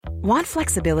Want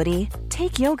flexibility?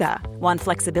 Take yoga. Want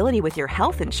flexibility with your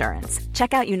health insurance?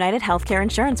 Check out United Healthcare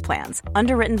Insurance Plans.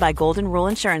 Underwritten by Golden Rule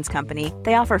Insurance Company,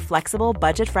 they offer flexible,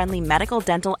 budget-friendly medical,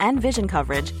 dental, and vision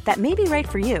coverage that may be right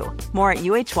for you. More at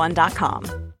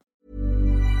uh1.com.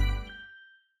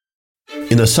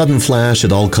 In a sudden flash,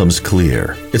 it all comes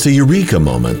clear. It's a eureka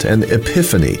moment, an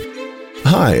epiphany.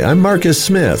 Hi, I'm Marcus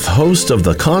Smith, host of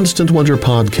the Constant Wonder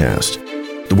podcast.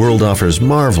 The world offers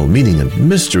marvel, meaning, and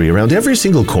mystery around every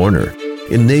single corner.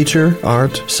 In nature,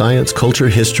 art, science, culture,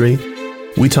 history,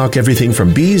 we talk everything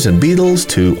from bees and beetles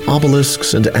to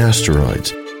obelisks and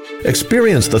asteroids.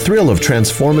 Experience the thrill of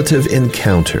transformative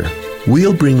encounter.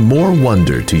 We'll bring more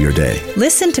wonder to your day.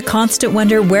 Listen to Constant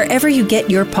Wonder wherever you get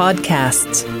your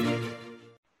podcasts.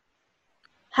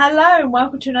 Hello and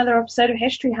welcome to another episode of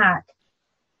History Hack.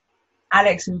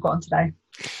 Alex, we've got on today.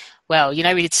 Well, you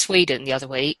know we did Sweden the other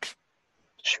week.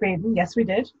 Sweden, yes we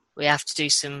did. We have to do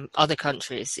some other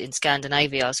countries in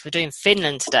Scandinavia. So we're doing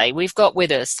Finland today. We've got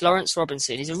with us Lawrence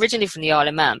Robinson. He's originally from the Isle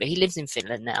of Man, but he lives in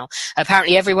Finland now.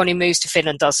 Apparently everyone who moves to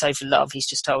Finland does so for love, he's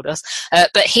just told us.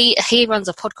 But he runs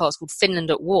a podcast called Finland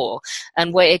at War,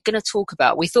 and we're going to talk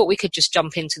about, we thought we could just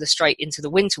jump straight into the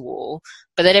Winter War,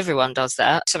 but then everyone does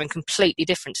that. Something completely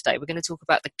different today. We're going to talk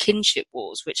about the Kinship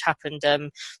Wars, which happened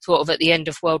sort of at the end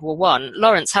of World War One.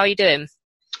 Lawrence, how are you doing?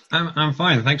 I'm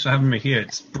fine. Thanks for having me here.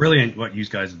 It's brilliant what you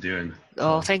guys are doing.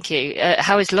 Oh, thank you.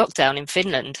 How is lockdown in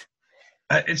Finland?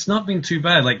 It's not been too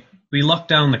bad. Like, we locked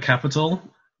down the capital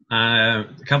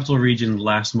region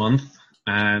last month,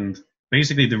 and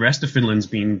basically the rest of Finland's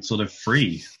been sort of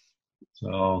free.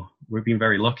 So we've been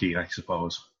very lucky, I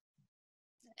suppose.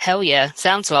 Hell yeah,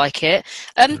 sounds like it.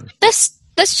 Let's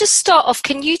just start off.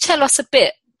 Can you tell us a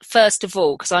bit, first of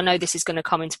all, because I know this is going to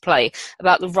come into play,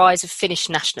 about the rise of Finnish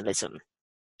nationalism?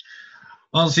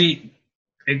 Well, see,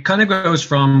 it kind of goes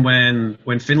from when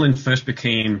Finland first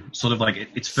became sort of like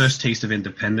its first taste of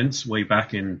independence way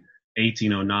back in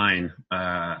 1809,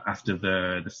 after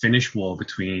the Finnish War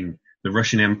between the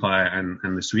Russian Empire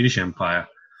and the Swedish Empire.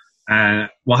 And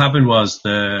what happened was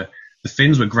the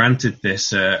Finns were granted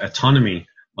this autonomy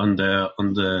under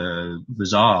the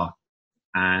Tsar,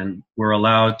 and were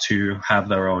allowed to have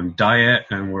their own diet,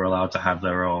 and were allowed to have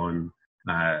their own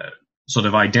sort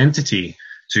of identity.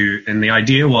 And the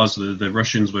idea was that the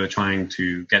Russians were trying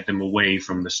to get them away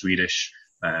from the Swedish,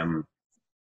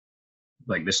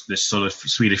 like this sort of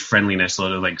Swedish friendliness,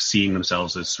 sort of like seeing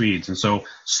themselves as Swedes. And so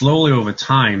slowly over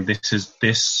time,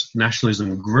 this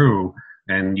nationalism grew,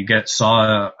 and you get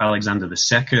Tsar Alexander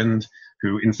II,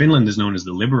 who in Finland is known as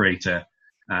the Liberator,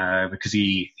 because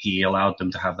he allowed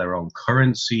them to have their own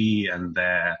currency and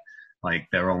their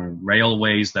own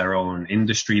railways, their own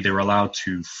industry. They were allowed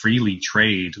to freely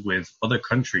trade with other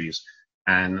countries.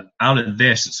 And out of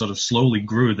this, it sort of slowly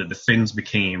grew that the Finns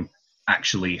became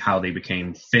actually how they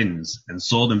became Finns and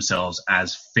saw themselves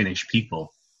as Finnish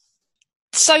people.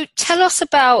 So tell us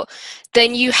about,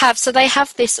 then so they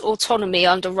have this autonomy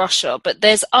under Russia, but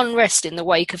there's unrest in the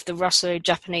wake of the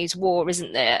Russo-Japanese War,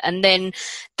 isn't there? And then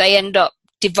they end up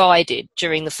divided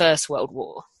during the First World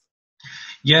War.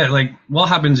 Yeah, like what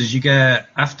happens is you get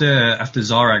after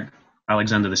Tsar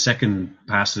Alexander II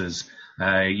passes,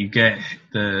 you get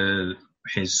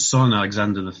his son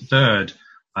Alexander III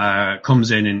comes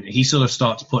in, and he sort of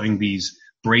starts putting these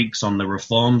brakes on the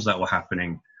reforms that were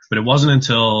happening. But it wasn't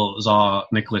until Tsar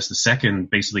Nicholas II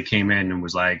basically came in and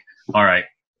was like, "All right,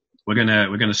 we're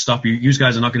gonna stop you. You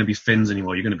guys are not going to be Finns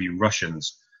anymore. You're going to be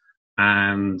Russians."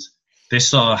 And this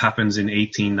sort of happens in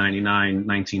 1899,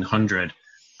 1900.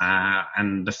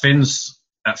 And the Finns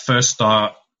at first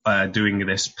start doing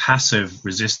this passive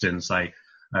resistance, like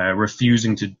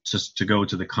refusing to go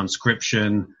to the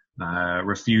conscription,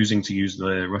 refusing to use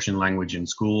the Russian language in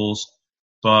schools.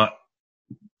 But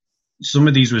some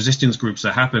of these resistance groups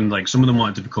that happened, like some of them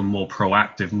wanted to become more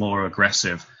proactive, more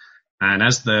aggressive. And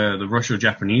as the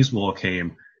Russo-Japanese War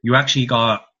came, you actually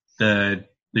got the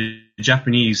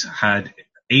Japanese had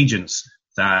agents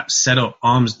that set up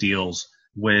arms deals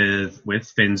with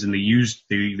Finns, and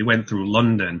they went through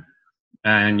London,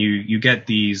 and you get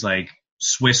these like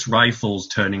Swiss rifles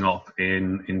turning up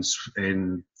in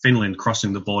Finland,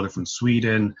 crossing the border from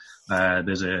Sweden.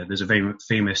 There's a very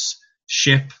famous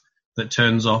ship that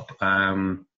turns up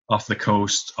off the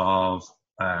coast of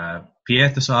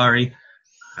Pietarsaari,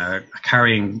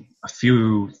 carrying a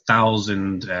few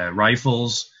thousand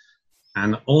rifles.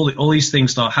 And all these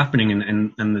things start happening,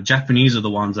 and the Japanese are the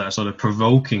ones that are sort of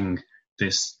provoking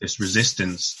this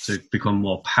resistance to become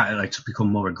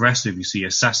more aggressive. You see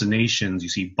assassinations, you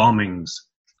see bombings,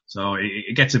 so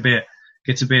it gets a bit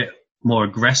more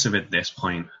aggressive at this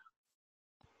point.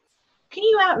 Can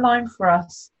you outline for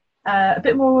us a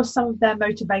bit more some of their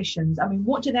motivations. I mean,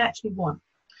 what do they actually want?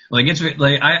 Like it's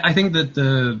like I think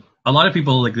that a lot of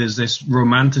people, like, there's this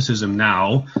romanticism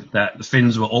now that the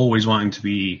Finns were always wanting to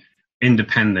be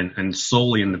independent and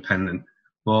solely independent.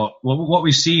 But what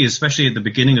we see, especially at the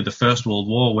beginning of the First World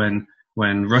War,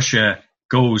 when Russia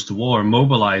goes to war and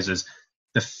mobilizes,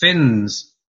 the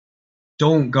Finns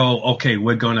don't go, okay,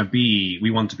 we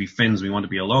want to be Finns, we want to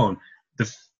be alone.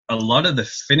 A lot of the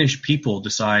Finnish people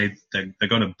decide that they're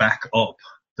going to back up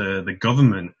the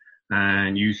government,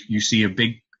 and you see a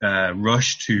big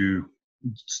rush to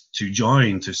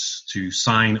join, to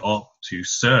sign up, to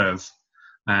serve,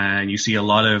 and you see a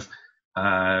lot of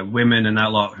women and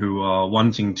that lot who are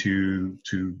wanting to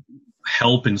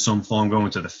help in some form,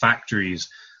 going to the factories.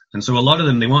 And so a lot of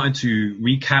them, they wanted to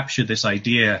recapture this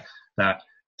idea that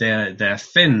they're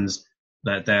Finns,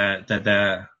 that they're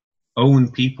their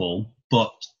own people,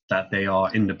 but that they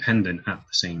are independent at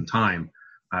the same time,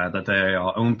 that they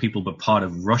are own people but part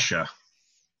of Russia.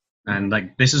 And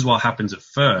like this is what happens at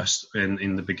first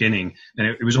in the beginning, and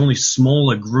it was only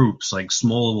smaller groups, like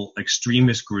small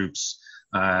extremist groups,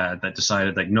 that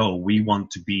decided, like, no, we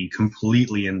want to be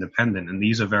completely independent. And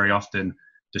these are very often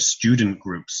the student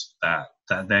groups that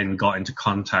then got into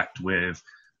contact with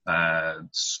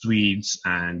Swedes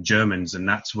and Germans, and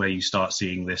that's where you start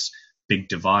seeing this big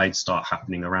divide start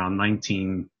happening around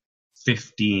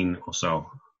 1915 or so.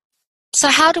 So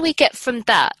how do we get from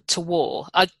that to war?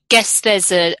 I guess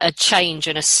there's a change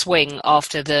and a swing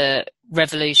after the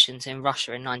revolutions in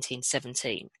Russia in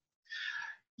 1917.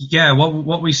 Yeah,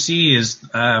 what we see is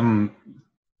in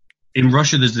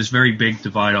Russia there's this very big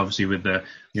divide, obviously, with the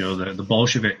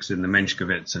Bolsheviks and the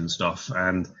Mensheviks and stuff,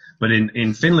 but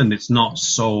in Finland it's not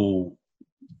so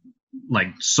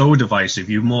divisive.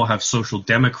 You more have social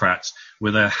democrats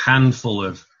with a handful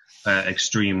of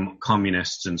extreme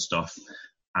communists and stuff.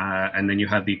 And then you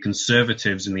have the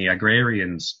conservatives and the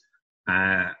agrarians.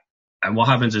 And what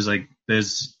happens is, like,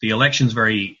 there's the election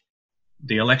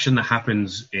that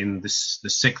happens in the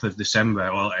 6th of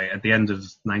December, well, at the end of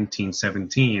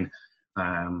 1917,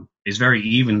 is very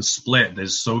even split.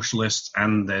 There's socialists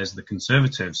and there's the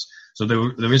conservatives. So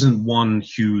there isn't one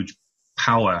huge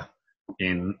power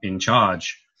in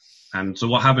charge. And so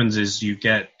what happens is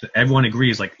everyone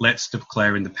agrees, like, let's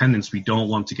declare independence. We don't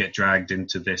want to get dragged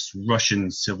into this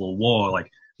Russian civil war. Like,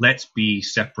 let's be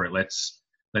separate. Let's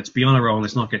be on our own.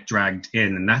 Let's not get dragged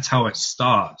in. And that's how it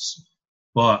starts.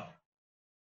 But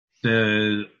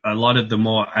a lot of the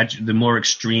more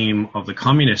extreme of the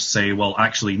communists say, well,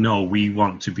 actually, no, we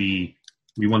want to be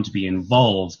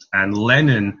involved. And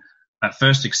Lenin at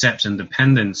first accepts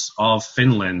independence of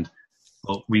Finland.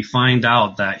 But we find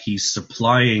out that he's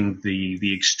supplying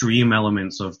the extreme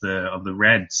elements of the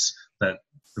Reds, that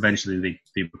eventually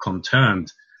they become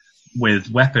termed,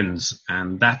 with weapons,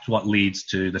 and that's what leads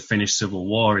to the Finnish Civil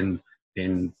War in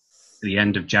the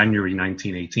end of January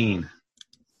 1918.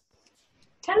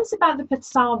 Tell us about the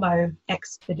Petsamo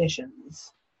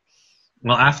expeditions.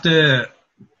 Well,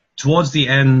 towards the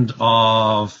end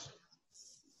of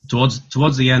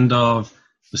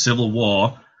the Civil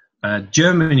War,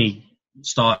 Germany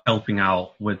start helping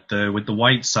out with the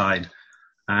white side,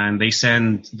 and they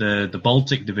send the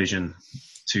Baltic Division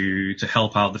to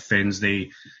help out the Finns. It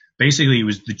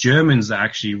was the Germans that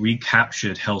actually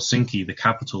recaptured Helsinki, the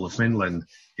capital of Finland,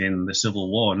 in the Civil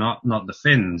War, not the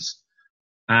Finns.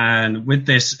 And with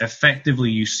this,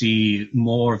 effectively, you see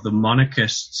more of the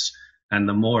monarchists and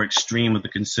the more extreme of the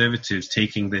conservatives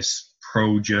taking this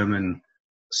pro-German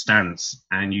stance,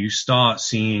 and you start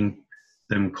seeing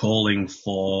them calling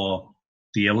for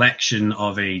the election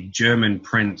of a German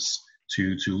prince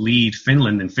to lead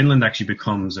Finland, and Finland actually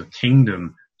becomes a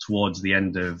kingdom towards the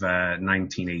end of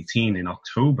 1918 in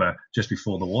October, just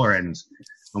before the war ends.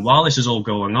 And while this is all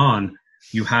going on,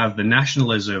 you have the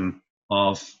nationalism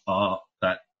of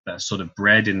that sort of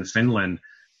bred in Finland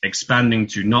expanding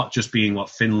to not just being what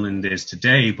Finland is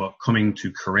today, but coming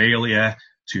to Karelia,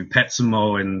 to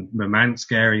Petsamo and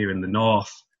Murmansk area in the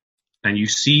north. And you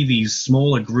see these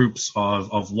smaller groups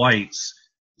of whites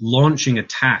launching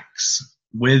attacks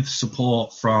with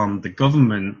support from the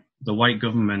government, the white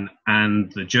government,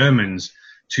 and the Germans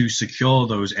to secure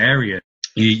those areas.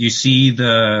 You see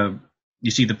the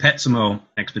Petsamo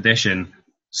expedition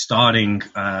starting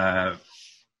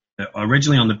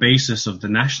originally on the basis of the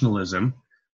nationalism,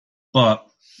 but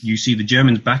you see the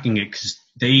Germans backing it because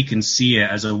they can see it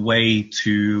as a way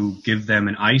to give them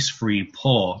an ice-free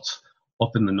port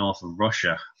up in the north of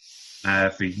Russia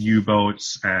for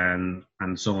U-boats and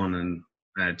so on,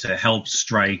 and to help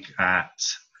strike at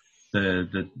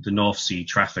the North Sea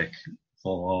traffic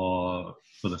for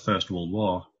the First World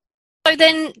War. So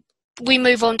then we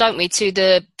move on, don't we, to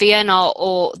the Vienna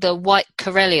or the White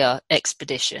Karelia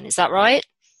expedition. Is that right?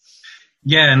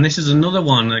 Yeah, and this is another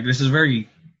one. Like, this is a very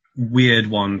weird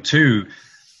one too.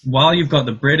 While you've got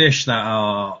the British that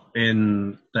are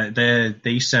in,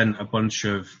 they sent a bunch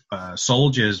of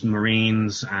soldiers,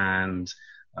 Marines, and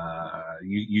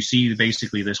you see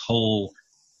basically this whole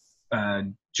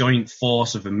joint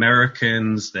force of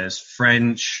Americans. There's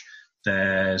French,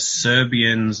 there's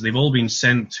Serbians. They've all been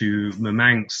sent to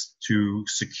Murmansk to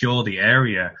secure the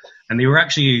area, and they were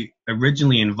actually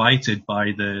originally invited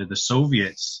by the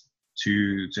Soviets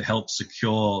to help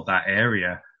secure that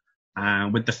area.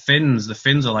 With the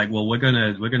Finns are like, well, we're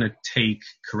gonna take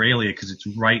Karelia because it's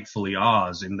rightfully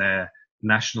ours in their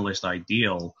nationalist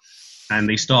ideal, and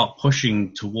they start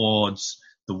pushing towards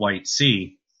the White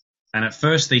Sea. And at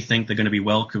first they think they're going to be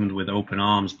welcomed with open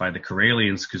arms by the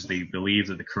Karelians because they believe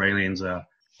that the Karelians are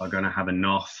going to have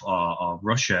enough of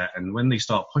Russia. And when they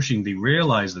start pushing, they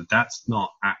realize that that's not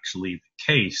actually the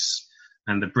case.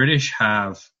 And the British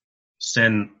have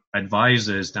sent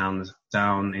advisors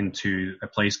down into a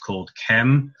place called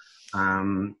Kem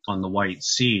on the White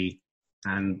Sea.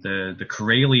 And the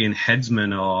Karelian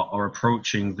headsmen are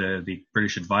approaching the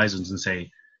British advisors and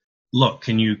say, look,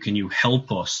 can you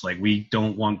help us? Like, we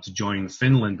don't want to join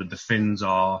Finland, but the Finns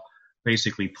are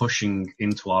basically pushing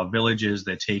into our villages.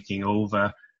 They're taking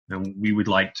over, and we would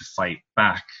like to fight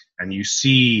back. And you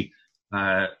see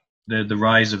the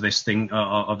rise of this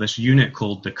of this unit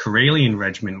called the Karelian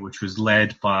Regiment, which was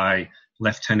led by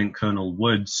Lieutenant Colonel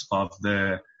Woods of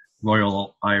the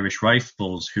Royal Irish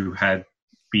Rifles, who had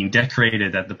been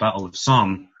decorated at the Battle of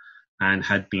Somme and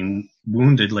had been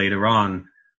wounded later on,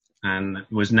 and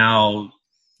was now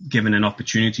given an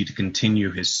opportunity to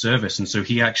continue his service. And so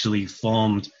he actually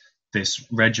formed this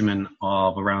regiment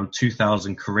of around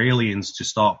 2,000 Karelians to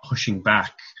start pushing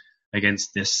back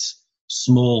against this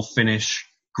small Finnish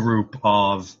group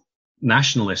of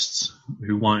nationalists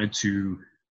who wanted to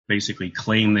basically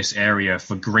claim this area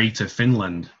for Greater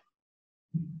Finland.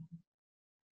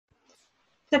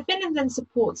 So Finland then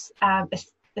supports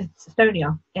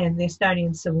Estonia in the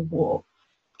Estonian Civil War.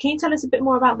 Can you tell us a bit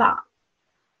more about that?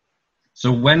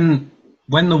 So when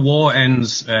the war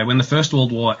ends, when the First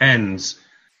World War ends,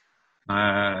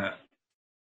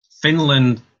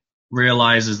 Finland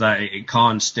realizes that it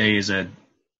can't stay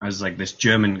as like this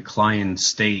German client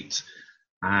state,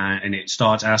 and it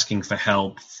starts asking for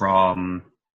help from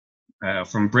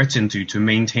Britain to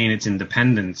maintain its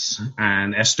independence.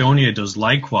 And Estonia does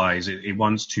likewise. It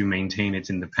wants to maintain its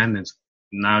independence.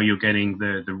 Now you're getting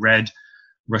the Red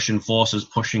Russian forces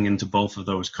pushing into both of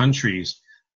those countries.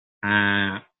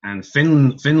 And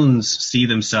Finns see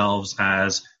themselves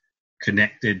as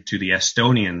connected to the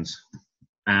Estonians.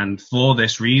 And for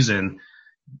this reason,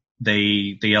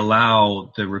 they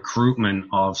allow the recruitment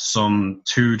of some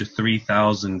 2,000 to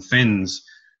 3,000 Finns,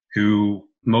 who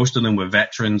most of them were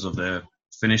veterans of the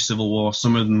Finnish Civil War.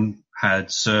 Some of them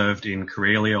had served in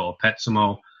Karelia or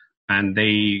Petsamo, and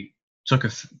they took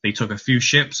a few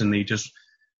ships and they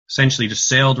essentially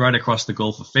sailed right across the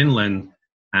Gulf of Finland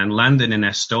and landed in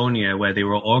Estonia, where they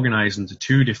were organized into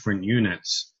two different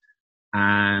units.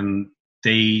 And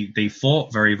they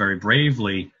fought very, very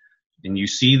bravely. And you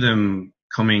see them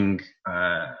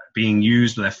being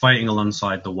used. They're fighting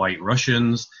alongside the White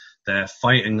Russians. They're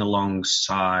fighting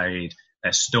alongside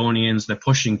Estonians. They're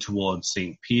pushing towards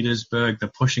St. Petersburg.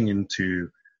 They're pushing into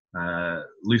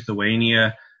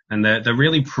Lithuania. And they're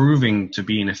really proving to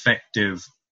be an effective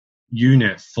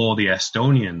unit for the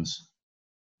Estonians.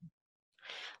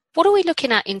 What are we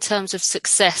looking at in terms of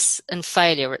success and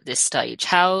failure at this stage?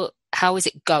 How is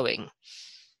it going?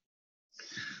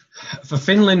 For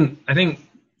Finland, I think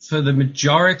for the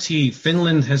majority,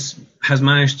 Finland has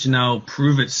managed to now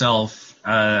prove itself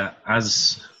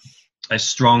as a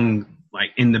strong,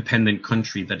 like, independent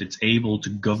country, that it's able to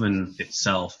govern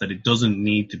itself, that it doesn't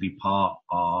need to be part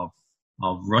of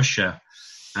Russia.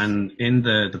 And in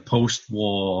the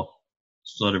post-war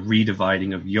sort of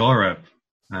redividing of Europe,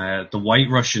 the White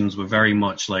Russians were very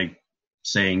much like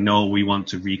saying, no, we want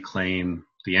to reclaim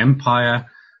the empire.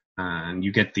 And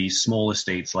you get these smaller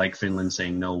states like Finland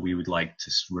saying, no, we would like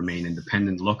to remain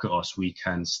independent. Look at us, we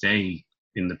can stay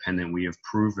independent. We have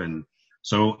proven.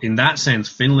 So in that sense,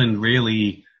 Finland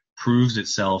really proves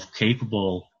itself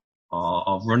capable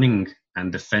of running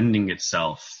and defending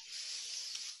itself.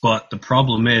 But the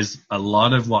problem is, a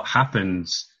lot of what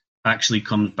happens actually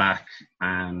comes back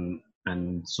and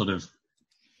sort of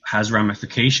has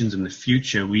ramifications in the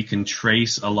future. We can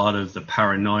trace a lot of the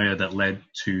paranoia that led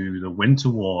to the Winter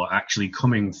War actually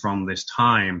coming from this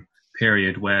time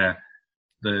period where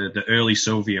the early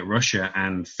Soviet Russia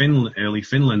and early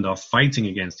Finland are fighting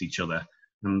against each other.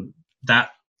 And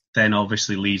that then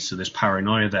obviously leads to this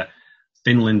paranoia that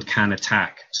Finland can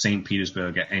attack St.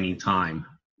 Petersburg at any time.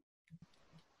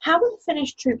 How were the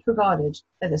Finnish troops regarded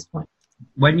at this point?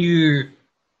 I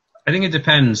think it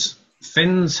depends.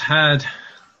 Finns had...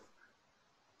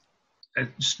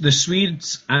 The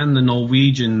Swedes and the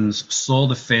Norwegians saw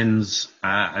the Finns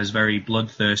as very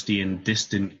bloodthirsty and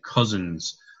distant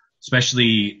cousins,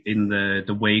 especially in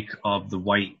the wake of the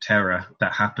White Terror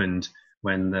that happened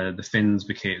when the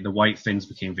White Finns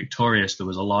became victorious. There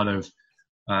was a lot of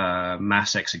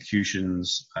mass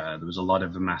executions. There was a lot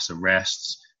of mass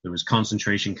arrests. There was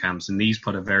concentration camps, and these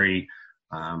put a very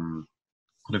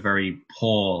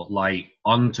poor light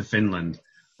onto Finland.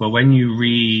 But when you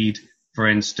read, for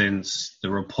instance, the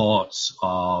reports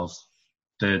of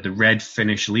the Red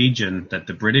Finnish Legion that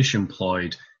the British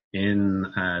employed in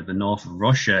the north of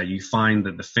Russia, you find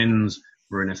that the Finns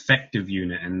were an effective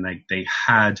unit, and they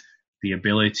had the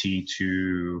ability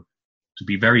to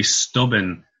be very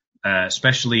stubborn,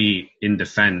 especially in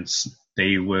defense.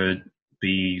 They would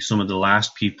be some of the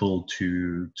last people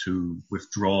to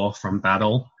withdraw from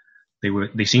battle.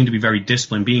 They seemed to be very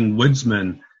disciplined. Being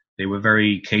woodsmen, they were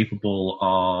very capable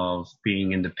of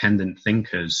being independent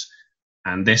thinkers,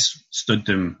 and this stood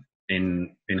them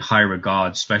in high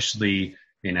regard, especially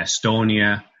in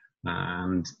Estonia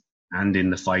and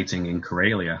in the fighting in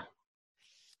Karelia.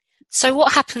 So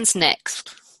what happens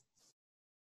next?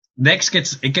 It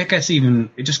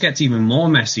just gets even more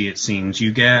messy, it seems.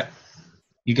 You get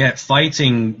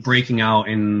fighting breaking out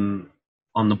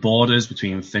on the borders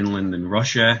between Finland and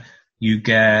Russia. You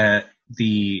get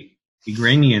the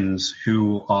Igrainians,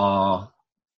 who are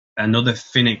another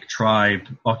Finnic tribe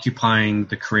occupying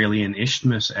the Karelian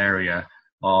Isthmus area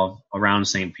of around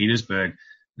St. Petersburg,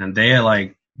 and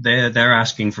they're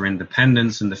asking for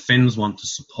independence, and the Finns want to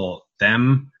support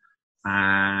them,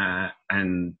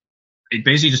 and it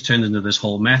basically just turns into this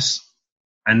whole mess.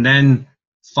 And then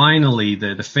finally,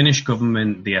 the Finnish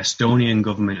government, the Estonian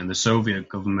government, and the Soviet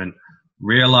government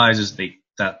realizes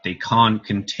that they can't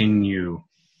continue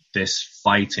this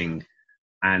fighting,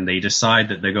 and they decide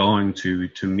that they're going to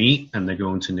meet and they're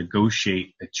going to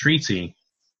negotiate a treaty.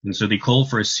 And so they call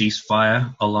for a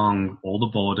ceasefire along all the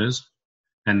borders,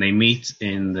 and they meet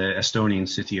in the Estonian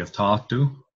city of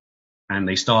Tartu, and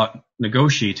they start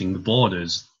negotiating the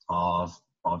borders of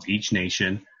each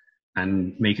nation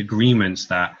and make agreements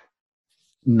that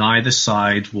neither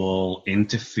side will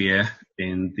interfere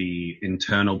in the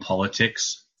internal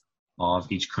politics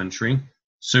of each country.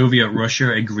 Soviet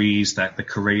Russia agrees that the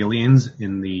Karelians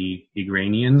and the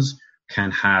Igrainians can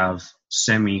have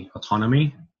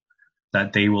semi-autonomy,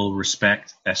 that they will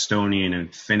respect Estonian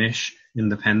and Finnish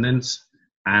independence,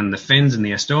 and the Finns and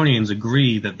the Estonians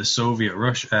agree that the Soviet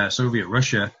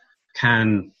Russia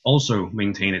can also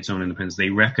maintain its own independence. They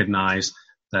recognize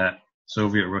that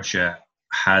Soviet Russia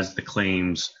has the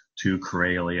claims to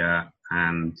Karelia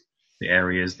and the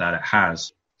areas that it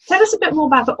has. Tell us a bit more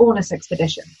about the Ornes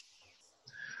expedition.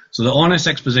 So the Ornes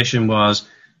expedition was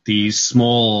these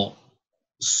small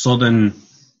southern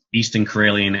eastern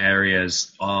Karelian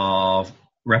areas of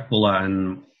Repola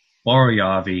and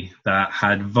Borojärvi that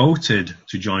had voted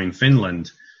to join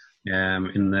Finland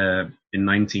in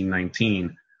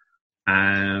 1919.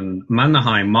 And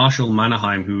Marshal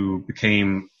Mannerheim,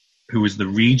 who was the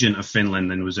regent of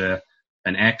Finland and was an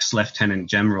ex-lieutenant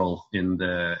general in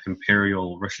the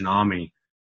Imperial Russian Army,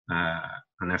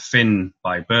 and a Finn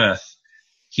by birth,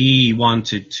 he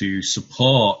wanted to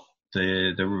support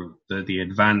the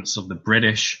advance of the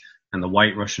British and the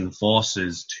White Russian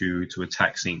forces to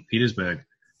attack St. Petersburg.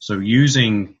 So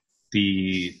using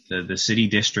the city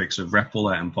districts of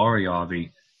Repola and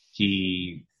Borojärvi,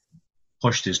 he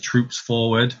pushed his troops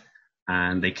forward,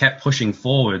 and they kept pushing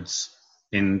forwards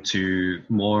into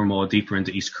more and more deeper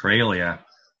into East Karelia,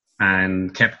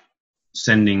 and kept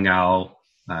sending out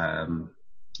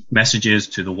messages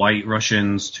to the White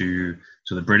Russians, to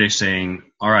the British, saying,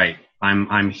 all right,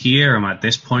 I'm here, I'm at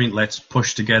this point, let's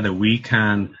push together, we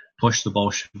can push the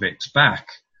Bolsheviks back.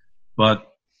 But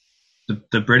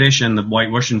the British and the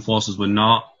White Russian forces were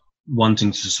not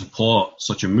wanting to support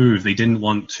such a move. They didn't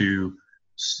want to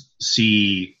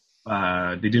they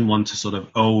didn't want to sort of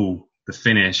owe the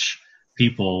Finnish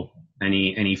people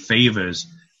any favors.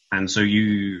 And so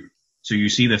you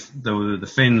see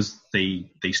the Finns,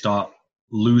 they start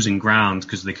losing ground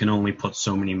because they can only put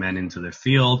so many men into the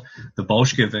field. The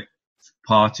Bolshevik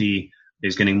party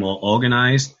is getting more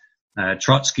organized.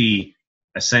 Trotsky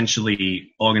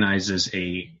essentially organizes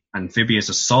a amphibious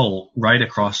assault right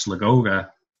across Ladoga,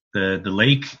 the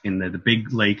lake, the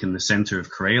big lake in the center of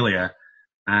Karelia,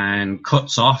 and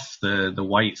cuts off the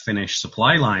white Finnish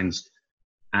supply lines,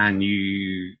 and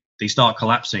they start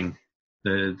collapsing.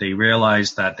 They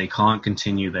realize that they can't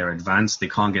continue their advance. They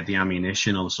can't get the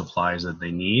ammunition or the supplies that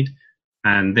they need,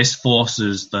 and this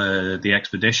forces the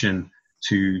expedition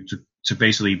to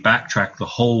basically backtrack the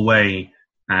whole way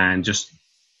and just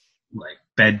like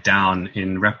bed down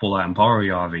in Repola and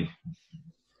Porojärvi.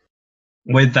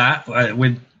 With that,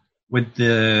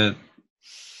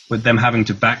 with them having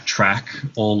to backtrack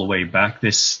all the way back,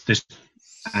 this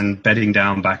and bedding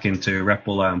down back into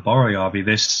Repola and Porojärvi,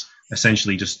 this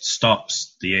essentially just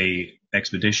stops the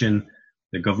expedition.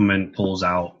 The government pulls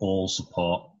out all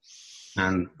support,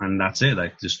 and that's it.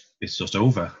 It's just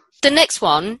over. The next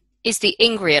one is the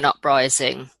Ingrian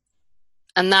uprising,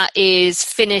 and that is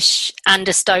Finnish and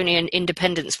Estonian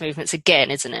independence movements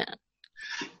again, isn't it?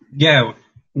 Yeah,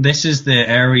 this is the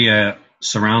area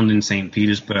surrounding St.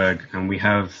 Petersburg, and we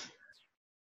have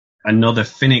another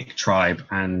Finnic tribe,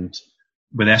 and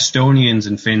with Estonians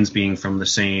and Finns being from the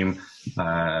same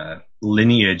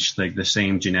lineage, like the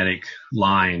same genetic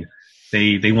line,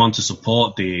 they want to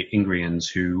support the Ingrians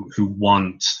who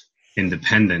want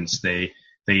independence. They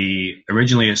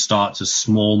originally it starts as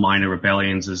small minor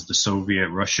rebellions as the Soviet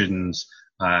Russians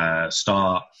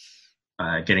start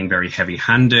getting very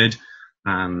heavy-handed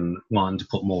and wanting to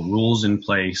put more rules in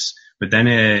place. But then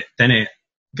it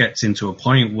gets into a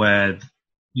point where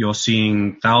you're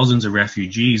seeing thousands of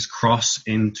refugees cross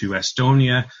into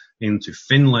Estonia, into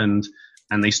Finland,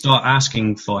 and they start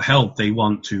asking for help. They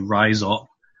want to rise up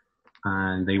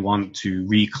and they want to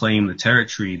reclaim the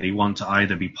territory. They want to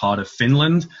either be part of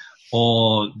Finland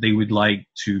or they would like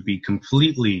to be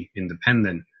completely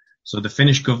independent. So the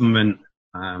Finnish government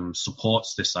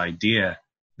supports this idea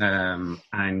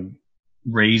and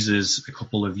raises a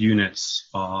couple of units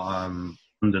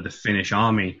under the Finnish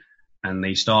army, and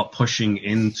they start pushing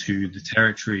into the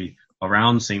territory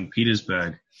around St.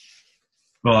 Petersburg.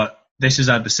 But this is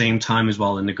at the same time as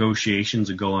well, the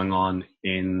negotiations are going on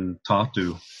in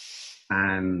Tartu.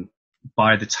 And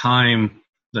by the time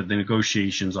that the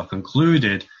negotiations are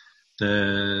concluded,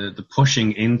 the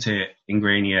pushing into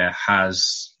Ingrania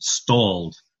has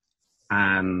stalled.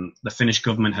 And the Finnish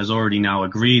government has already now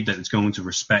agreed that it's going to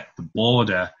respect the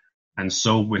border and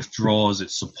so withdraws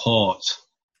its support.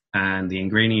 And the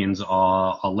Ingranians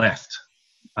are left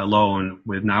alone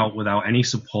without any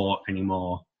support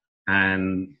anymore.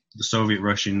 And the Soviet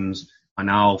Russians are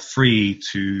now free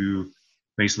to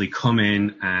basically come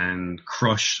in and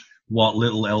crush what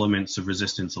little elements of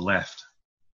resistance are left.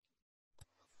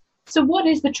 So what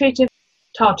is the Treaty of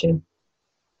Tartu?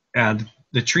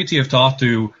 The Treaty of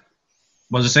Tartu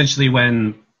was essentially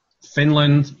when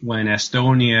Finland, when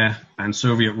Estonia and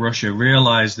Soviet Russia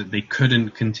realized that they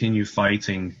couldn't continue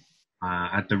fighting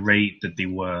at the rate that they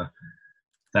were,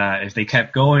 that if they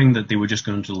kept going, that they were just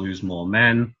going to lose more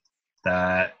men,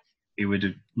 that it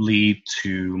would lead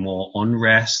to more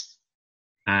unrest.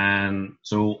 And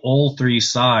so all three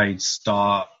sides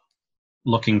start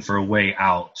looking for a way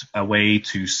out, a way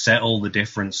to settle the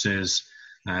differences.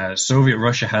 Soviet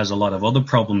Russia has a lot of other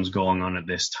problems going on at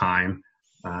this time.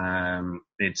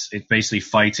 It's basically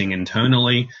fighting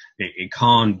internally. It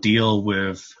can't deal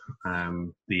with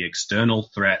the external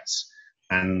threats.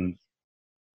 And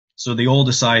so they all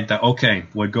decide that, okay,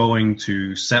 we're going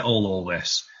to settle all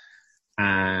this.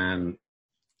 And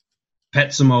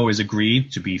Petsamo is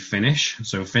agreed to be Finnish.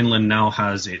 So Finland now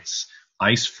has its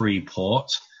ice-free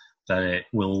port that it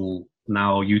will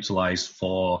now utilize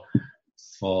for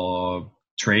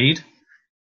trade.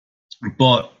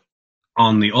 But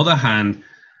on the other hand,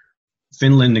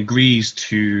 Finland agrees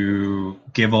to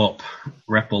give up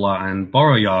Repola and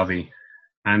Porojärvi,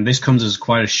 and this comes as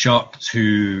quite a shock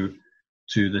to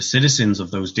the citizens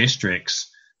of those districts.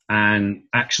 And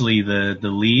actually, the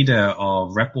leader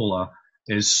of Repola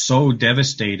is so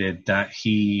devastated that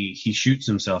he shoots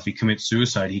himself. He commits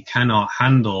suicide. He cannot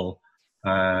handle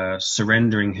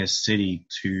surrendering his city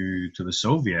to the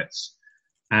Soviets.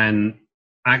 And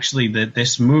actually,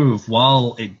 this move,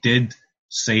 while it did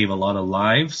save a lot of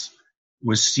lives,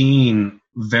 was seen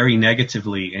very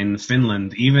negatively in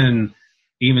Finland. Even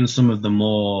some of the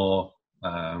more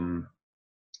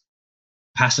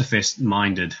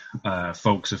pacifist-minded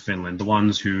folks of Finland, the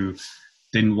ones who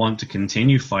didn't want to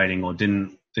continue fighting or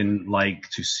didn't like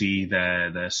to see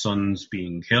their sons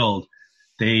being killed,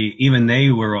 they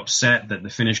were upset that the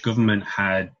Finnish government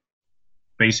had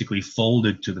basically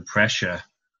folded to the pressure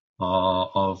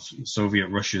of Soviet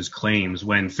Russia's claims.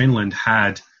 When Finland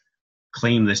had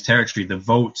claimed this territory, the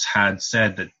votes had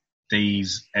said that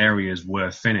these areas were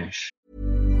Finnish.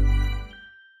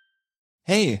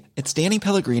 Hey, it's Danny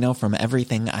Pellegrino from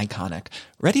Everything Iconic.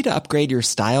 Ready to upgrade your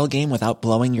style game without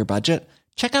blowing your budget?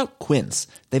 Check out Quince.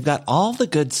 They've got all the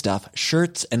good stuff,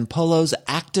 shirts and polos,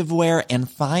 activewear, and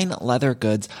fine leather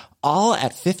goods, all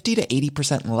at 50 to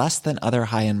 80% less than other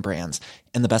high-end brands.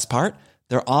 And the best part?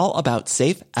 They're all about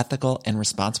safe, ethical, and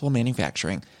responsible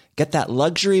manufacturing. Get that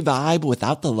luxury vibe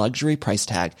without the luxury price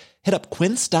tag. Hit up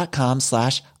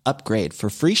quince.com/upgrade for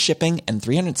free shipping and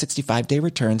 365-day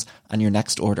returns on your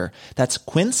next order. That's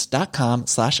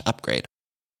quince.com/upgrade.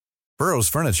 Burrow's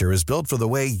furniture is built for the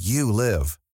way you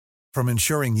live. From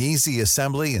ensuring easy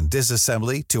assembly and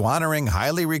disassembly to honoring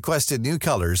highly requested new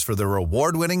colors for their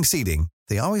award-winning seating,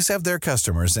 they always have their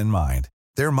customers in mind.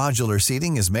 Their modular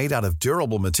seating is made out of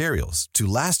durable materials to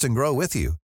last and grow with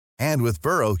you. And with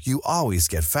Burrow, you always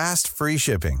get fast, free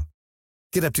shipping.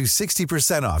 Get up to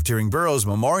 60% off during Burrow's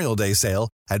Memorial Day sale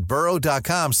at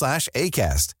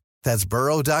burrow.com/ACAST. That's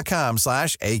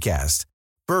burrow.com/ACAST.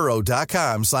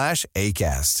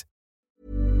 burrow.com/ACAST.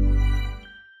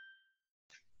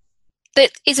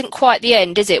 That isn't quite the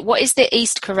end, is it? What is the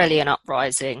East Karelian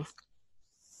uprising?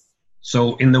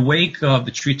 So in the wake of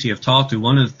the Treaty of Tartu,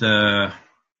 one of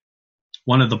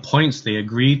the points they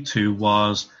agreed to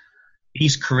was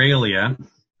East Karelia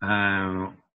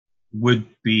would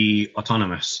be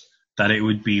autonomous, that it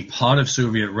would be part of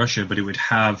Soviet Russia, but it would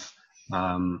have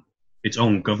its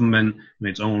own government and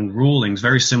its own rulings,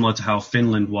 very similar to how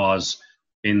Finland was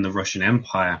in the Russian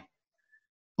Empire.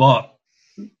 But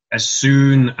as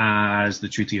soon as the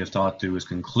Treaty of Tartu was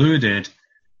concluded,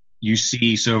 you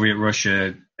see Soviet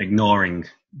Russia ignoring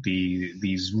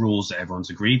these rules that everyone's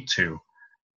agreed to.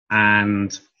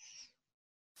 And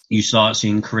you start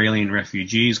seeing Karelian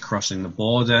refugees crossing the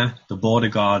border. The border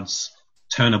guards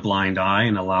turn a blind eye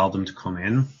and allow them to come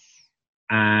in.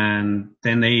 And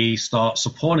then they start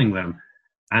supporting them.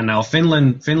 And now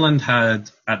Finland had,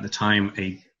 at the time,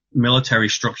 a military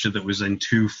structure that was in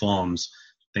two forms.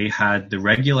 They had the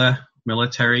regular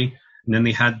military, and then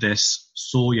they had this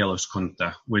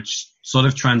Suojeluskunta, which sort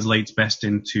of translates best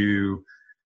into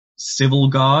civil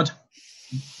guard.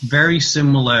 Very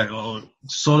similar, or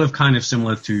sort of kind of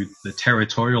similar to the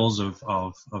territorials of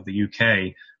the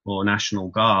UK, or National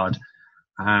Guard.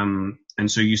 And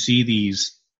so you see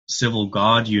these civil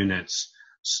guard units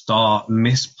start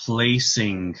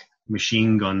misplacing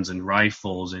machine guns and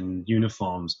rifles in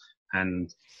uniforms,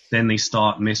 and then they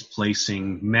start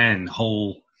misplacing men.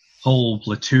 Whole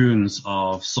platoons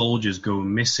of soldiers go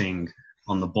missing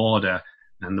on the border,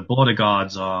 and the border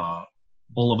guards are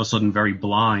all of a sudden very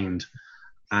blind,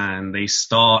 and they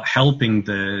start helping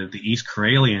the East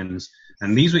Karelians.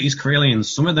 And these were East Karelians.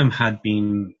 Some of them had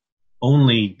been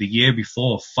only the year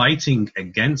before fighting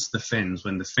against the Finns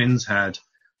when the Finns had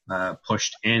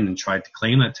pushed in and tried to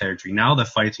claim that territory. Now they're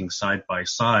fighting side by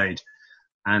side,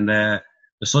 and they're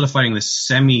sort of fighting this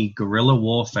semi-guerrilla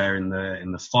warfare in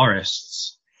the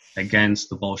forests against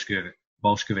the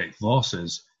Bolshevik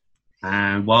forces.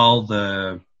 And while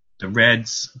the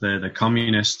Reds, the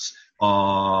communists,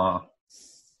 are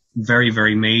very,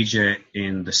 very major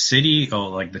in the city or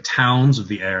like the towns of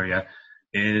the area,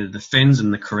 the Finns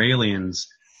and the Karelians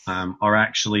are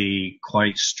actually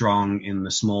quite strong in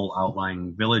the small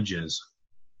outlying villages.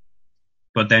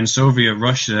 But then Soviet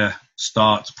Russia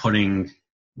starts putting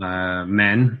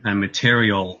men and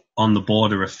material on the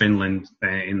border of Finland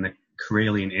in the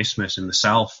Karelian Isthmus in the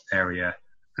south area,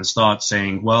 and start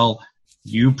saying, well,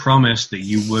 you promised that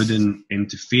you wouldn't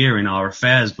interfere in our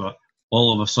affairs, but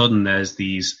all of a sudden there's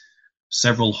these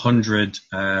several hundred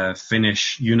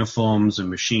Finnish uniforms and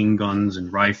machine guns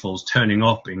and rifles turning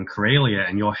up in Karelia,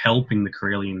 and you're helping the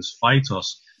Karelians fight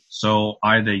us. So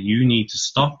either you need to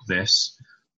stop this,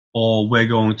 or we're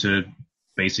going to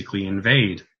basically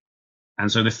invade.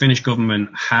 And so the Finnish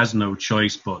government has no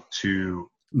choice but to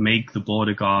make the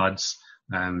border guards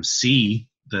see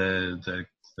the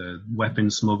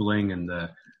weapon smuggling and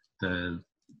the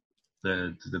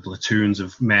platoons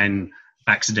of men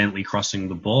accidentally crossing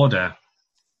the border.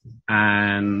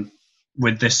 And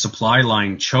with this supply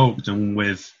line choked, and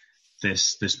with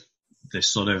this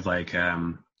sort of like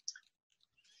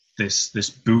this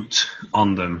boot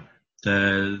on them,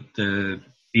 the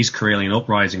East Karelian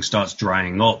uprising starts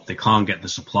drying up. They can't get the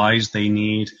supplies they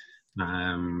need.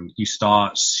 You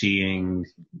start seeing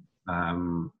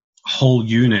whole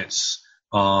units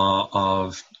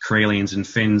of Karelians and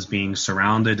Finns being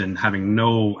surrounded and having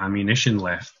no ammunition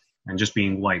left and just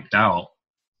being wiped out.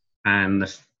 And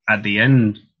at the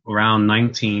end, around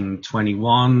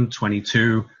 1921,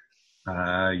 22,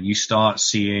 you start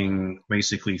seeing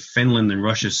basically Finland and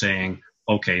Russia saying,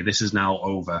 okay, this is now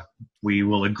over. We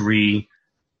will agree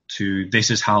to,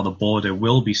 this is how the border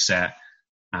will be set.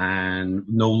 and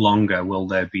no longer will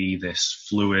there be this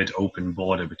fluid, open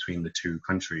border between the two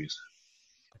countries.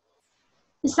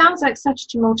 It sounds like such a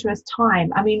tumultuous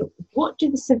time. I mean, what do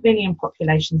the civilian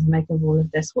populations make of all of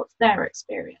this? What's their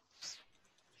experience?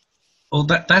 Well,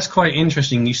 that's quite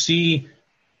interesting. You see,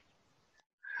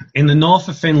 in the north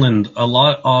of Finland, a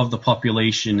lot of the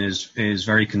population is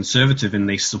very conservative, and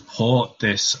they support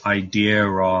this idea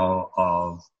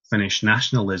of Finnish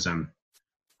nationalism,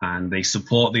 and they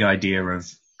support the idea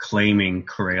of claiming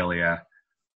Karelia.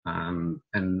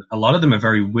 And a lot of them are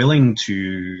very willing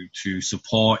to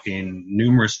support in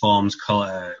numerous forms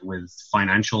with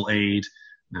financial aid,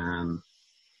 and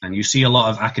you see a lot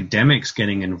of academics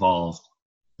getting involved.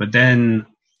 But then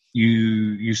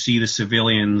you see the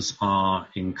civilians are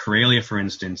in Karelia, for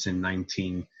instance, in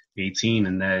 1918,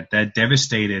 and they're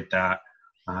devastated that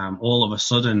all of a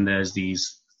sudden there's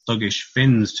these thuggish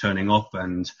Finns turning up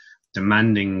and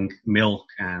demanding milk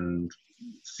and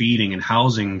feeding and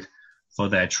housing for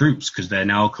their troops because they're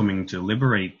now coming to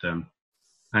liberate them,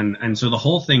 and so the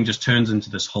whole thing just turns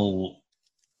into this whole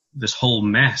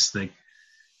mess.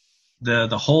 The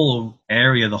whole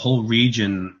area, the whole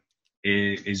region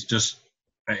is just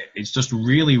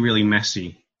really, really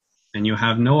messy, and you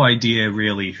have no idea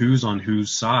really who's on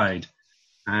whose side.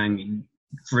 And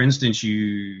for instance,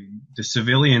 the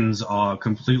civilians are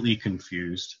completely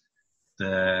confused.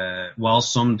 While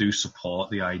some do support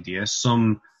the idea,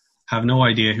 some have no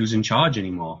idea who's in charge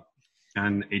anymore.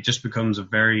 And it just becomes a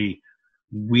very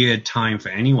weird time for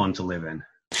anyone to live in.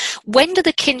 When do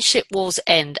the kinship wars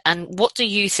end, and what do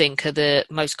you think are the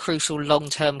most crucial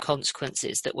long-term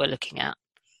consequences that we're looking at?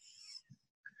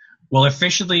 Well,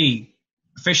 officially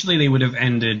they would have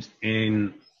ended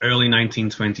in early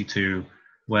 1922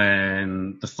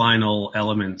 when the final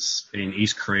elements in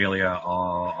East Karelia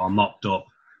are mopped up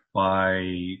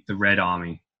by the Red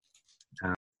Army.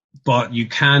 But you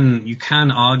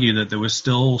can argue that there were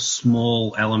still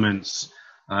small elements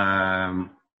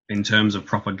in terms of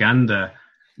propaganda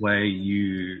where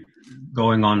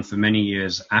going on for many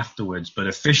years afterwards. But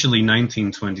officially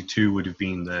 1922 would have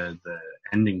been the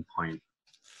ending point.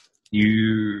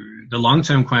 The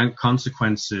long-term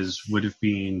consequences would have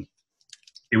been,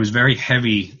 it was very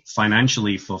heavy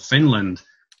financially for Finland,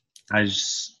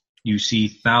 as you see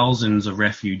thousands of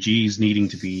refugees needing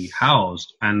to be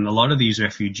housed. And a lot of these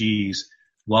refugees,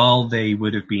 while they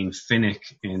would have been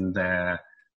Finnic in their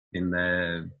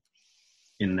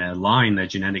line, their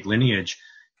genetic lineage,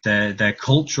 they're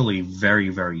culturally very,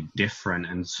 very different.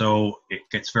 And so it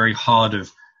gets very hard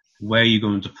of where you're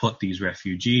going to put these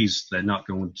refugees. They're not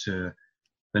going to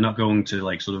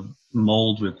like sort of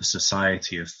mold with the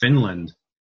society of Finland.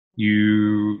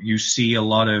 You see a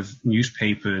lot of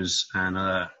newspapers and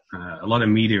a lot of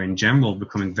media in general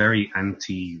becoming very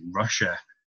anti-Russia,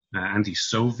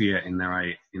 anti-Soviet in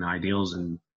their ideals,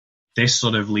 and this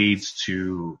sort of leads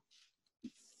to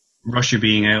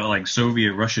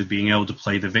Soviet Russia being able to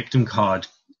play the victim card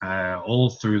all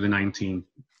through the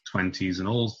 1920s and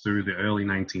all through the early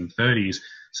 1930s,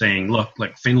 saying, look,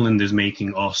 like Finland is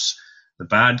making us the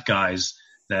bad guys.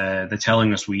 They're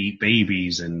telling us we eat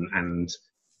babies and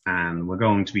we're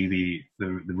going to be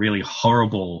the really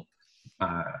horrible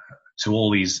to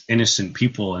all these innocent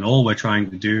people, and all we're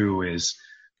trying to do is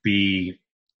be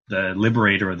the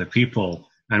liberator of the people.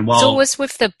 And it's always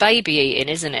with the baby eating,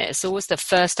 isn't it? It's always the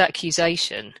first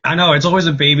accusation. I know, it's always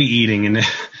a baby eating, and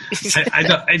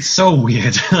it's so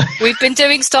weird. We've been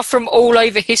doing stuff from all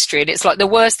over history, and it's like the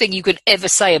worst thing you could ever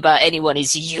say about anyone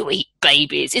is you eat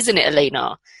babies, isn't it,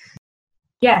 Alina?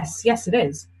 Yes, it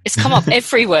is. It's come up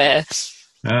everywhere.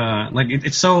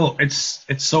 It's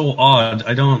so odd.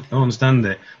 I don't understand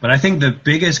it. But I think the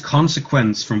biggest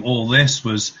consequence from all this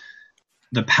was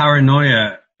the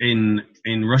paranoia in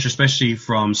Russia, especially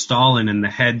from Stalin and the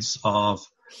heads of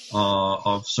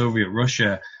Soviet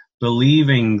Russia,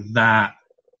 believing that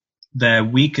their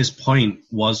weakest point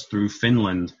was through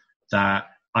Finland, that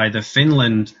either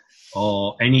Finland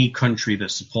or any country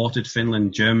that supported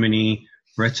Finland, Germany,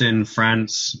 Britain,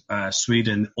 France,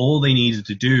 Sweden, all they needed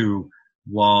to do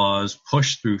was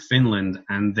push through Finland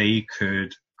and they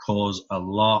could cause a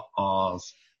lot of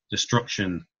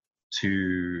destruction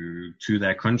to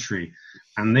their country.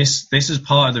 And this is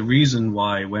part of the reason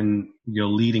why, when you're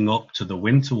leading up to the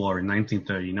Winter War in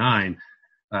 1939,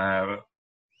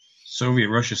 Soviet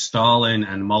Russia, Stalin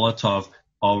and Molotov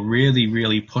are really,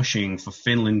 really pushing for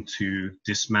Finland to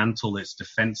dismantle its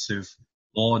defensive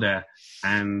border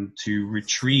and to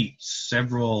retreat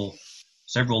several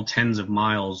tens of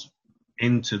miles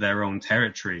into their own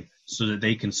territory so that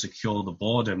they can secure the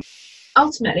border.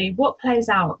 Ultimately, what plays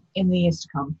out in the years to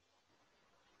come?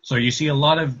 So you see a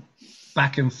lot of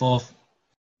back and forth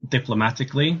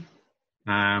diplomatically.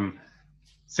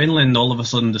 Finland all of a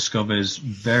sudden discovers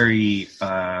very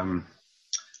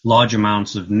large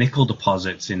amounts of nickel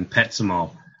deposits in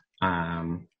Petsamo,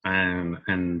 and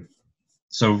the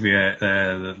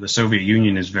Soviet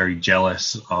Union is very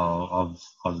jealous of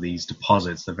these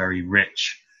deposits. They're very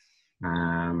rich.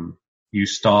 You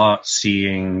start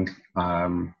seeing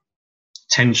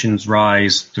tensions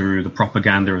rise through the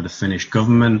propaganda of the Finnish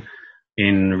government.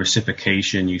 In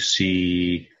reciprocation, you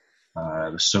see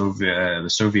the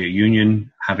Soviet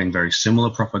Union having very similar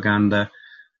propaganda.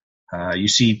 You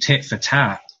see tit for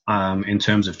tat in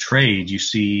terms of trade. You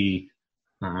see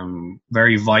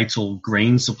very vital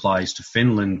grain supplies to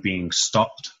Finland being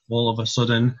stopped all of a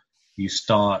sudden. You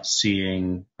start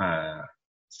seeing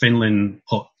Finland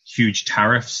put huge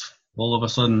tariffs all of a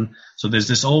sudden. So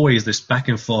there's always this back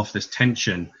and forth, this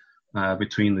tension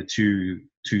between the two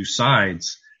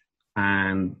sides,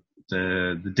 and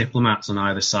the diplomats on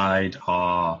either side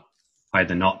are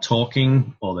either not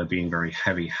talking or they're being very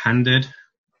heavy-handed.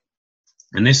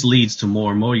 And this leads to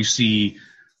more and more. You see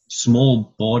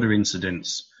small border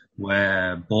incidents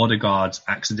where border guards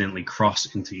accidentally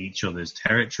cross into each other's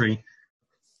territory.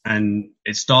 And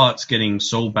it starts getting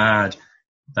so bad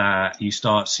that you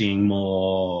start seeing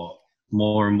more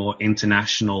and more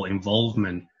international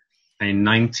involvement. In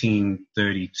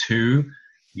 1932,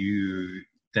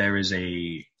 there is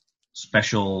a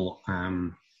special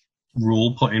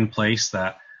rule put in place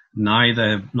that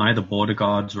neither border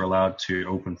guards were allowed to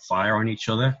open fire on each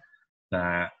other,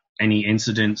 that any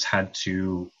incidents had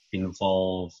to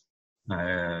involve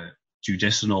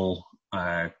judicial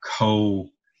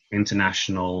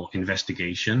co-international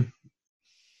investigation.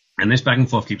 And this back and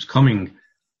forth keeps coming.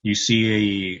 You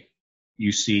see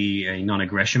a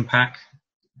non-aggression pact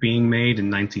being made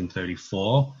in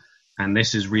 1934, and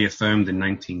this is reaffirmed in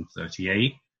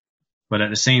 1938. But at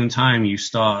the same time, you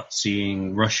start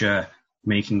seeing Russia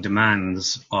making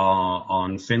demands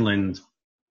on Finland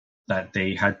that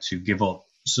they had to give up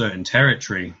certain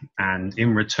territory, and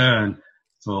in return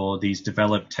for these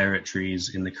developed territories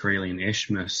in the Karelian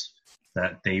Isthmus,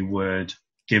 that they would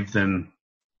give them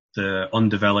the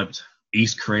undeveloped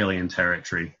East Karelian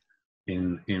territory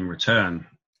in return.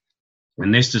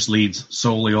 And this just leads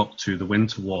solely up to the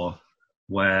Winter War,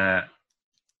 where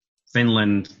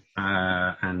Finland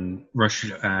and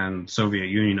Russia and Soviet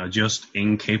Union are just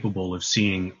incapable of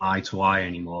seeing eye to eye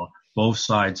anymore. Both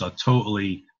sides are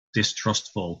totally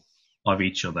distrustful of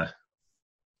each other.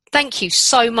 Thank you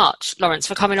so much, Lawrence,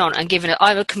 for coming on and giving it. I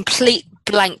have a complete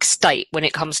blank state when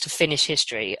it comes to Finnish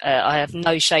history. I have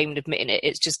no shame in admitting it.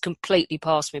 It's just completely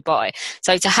passed me by.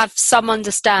 So to have some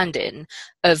understanding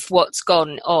of what's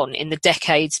gone on in the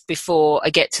decades before I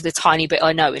get to the tiny bit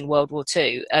I know in World War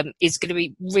II is going to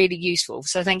be really useful.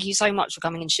 So thank you so much for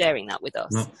coming and sharing that with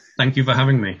us. No, thank you for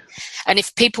having me. And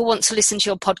if people want to listen to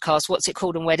your podcast, what's it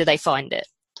called and where do they find it?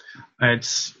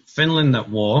 It's Finland at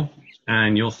War.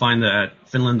 And you'll find it at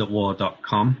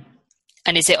finlandatwar.com.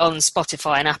 And is it on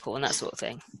Spotify and Apple and that sort of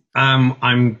thing?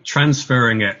 I'm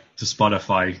transferring it to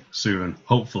Spotify soon,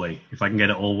 hopefully, if I can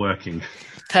get it all working.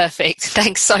 Perfect.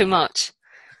 Thanks so much.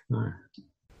 No.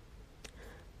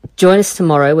 Join us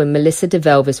tomorrow when Melissa de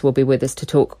Velvis will be with us to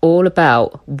talk all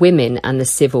about women and the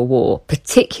Civil War,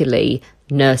 particularly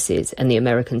nurses and the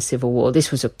American Civil War.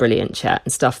 This was a brilliant chat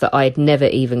and stuff that I had never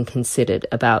even considered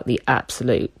about the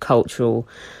absolute cultural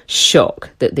shock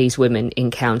that these women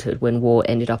encountered when war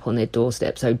ended up on their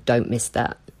doorstep. So don't miss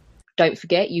that. Don't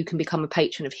forget, you can become a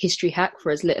patron of History Hack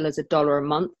for as little as $1 a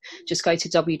month. Just go to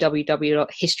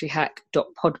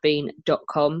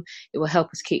www.historyhack.podbean.com. It will help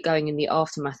us keep going in the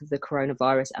aftermath of the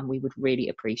coronavirus, and we would really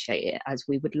appreciate it, as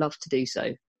we would love to do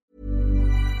so.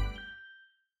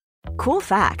 Cool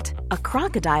fact, a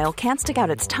crocodile can't stick out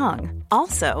its tongue.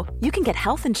 Also, you can get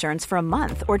health insurance for a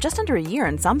month or just under a year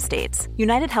in some states.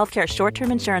 United Healthcare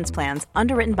short-term insurance plans,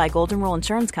 underwritten by Golden Rule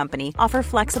Insurance Company, offer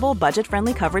flexible,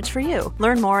 budget-friendly coverage for you.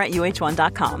 Learn more at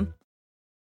uh1.com.